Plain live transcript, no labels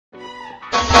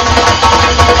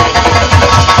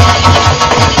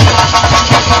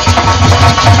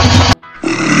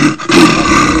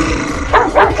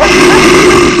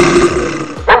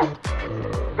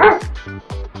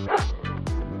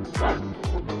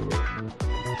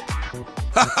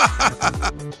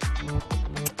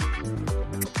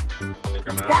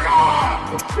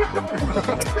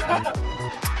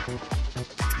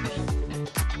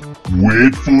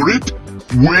Wait for it.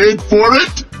 Wait for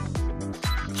it.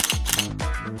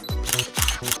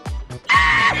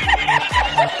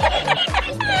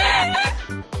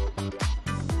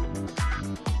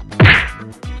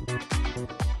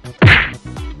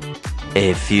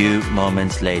 A few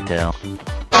moments later.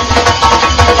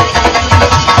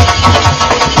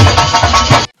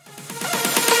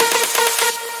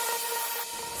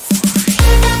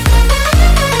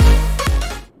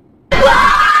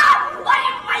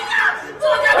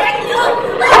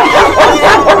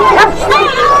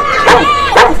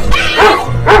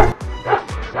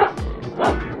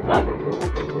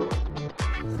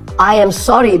 I am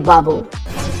sorry, Babu.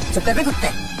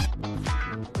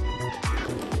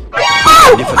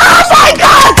 Oh my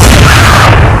God!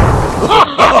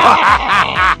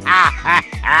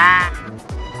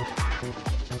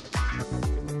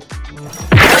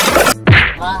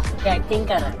 Acting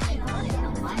कर रहा है।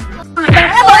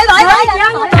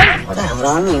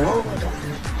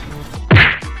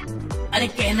 अरे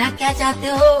कहना क्या चाहते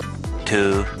हो?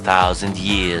 2000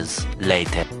 years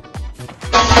later.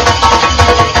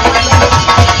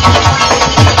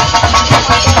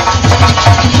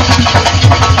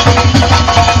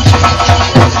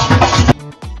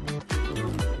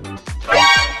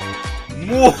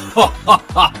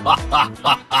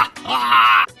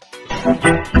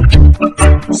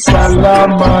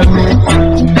 Salam alaikum.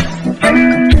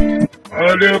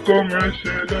 Alaikum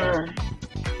assalam.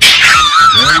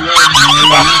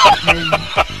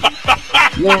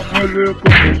 Wa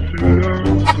alaikum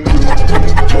assalam.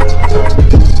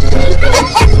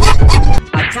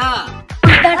 अच्छा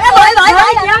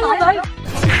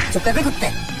चुप कर बे कुत्ते।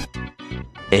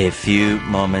 A few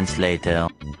moments later.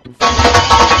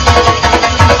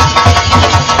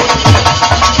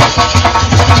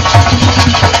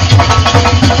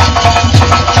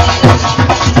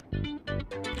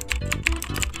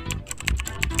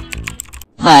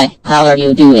 Hi, how are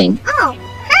you doing? Oh,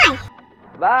 hi.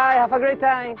 Bye, have a great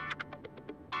time.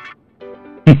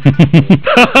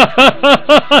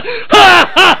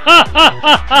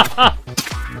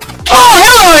 Oh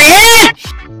hello yeah!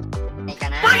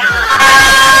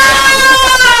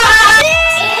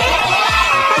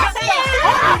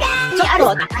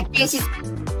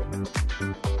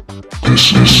 This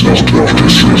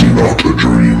is not a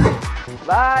dream.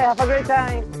 Bye, have a great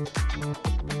time.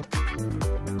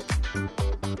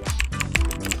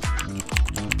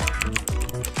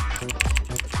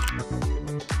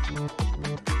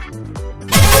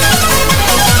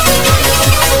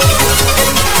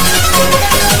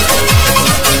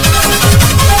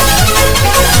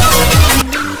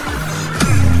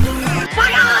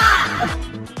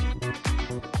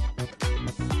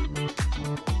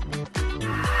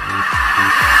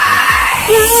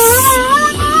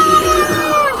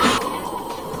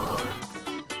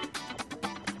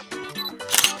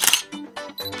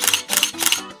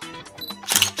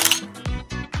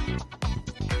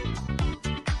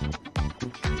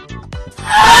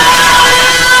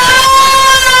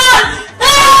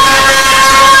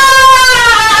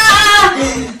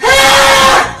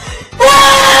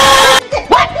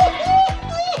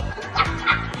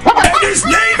 His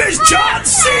name is John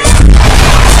C.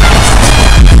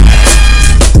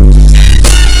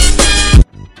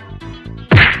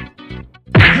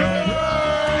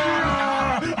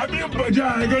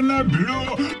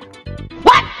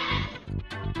 What?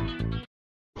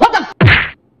 What the?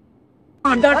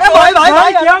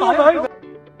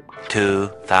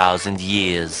 2000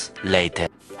 years later.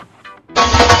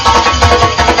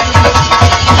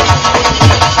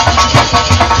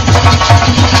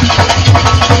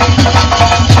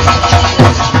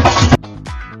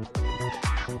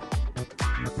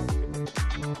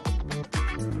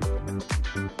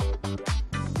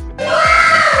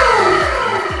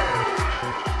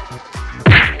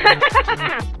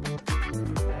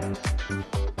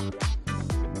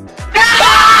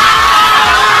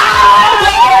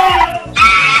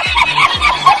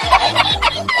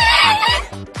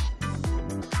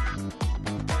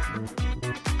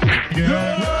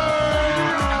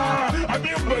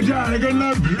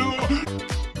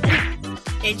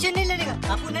 Tension नहीं लेगा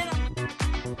आपको नहीं ना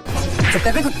चुप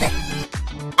कर बे कुत्ते।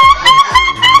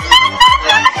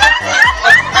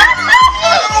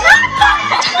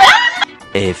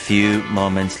 A few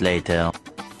moments later.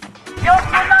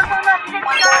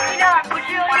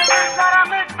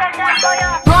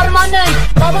 Harmanım,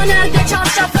 baba nerede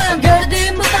çarşafım?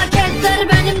 Gördüğüm bu paketler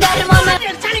benim dermanım.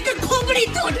 साले का खोपड़ी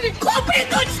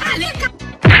तोड़ साले का।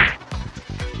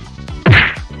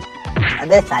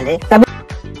 अबे साले तब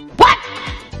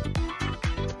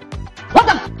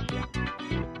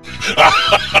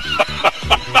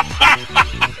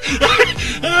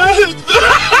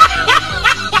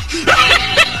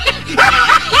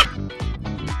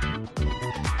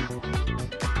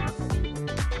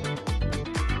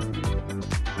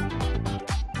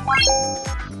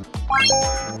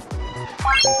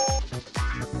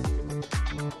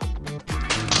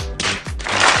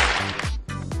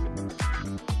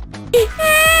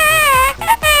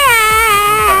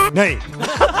नहीं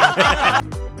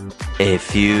A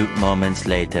few moments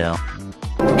later.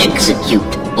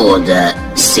 Execute Order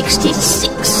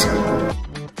 66.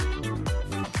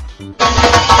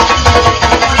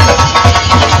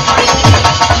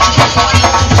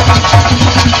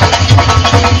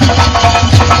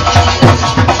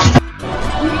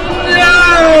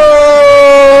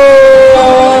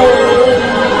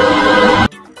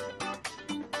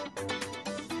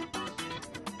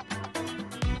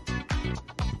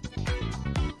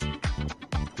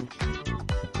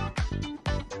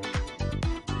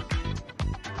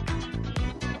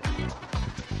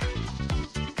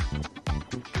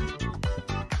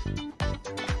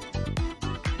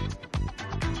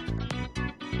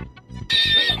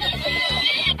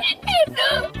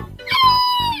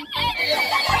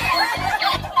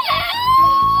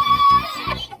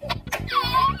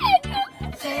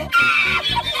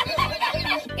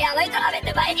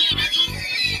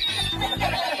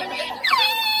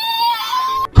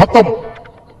 खत्म।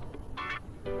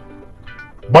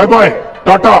 Bye bye,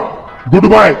 Tata, good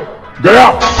bye,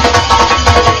 गया।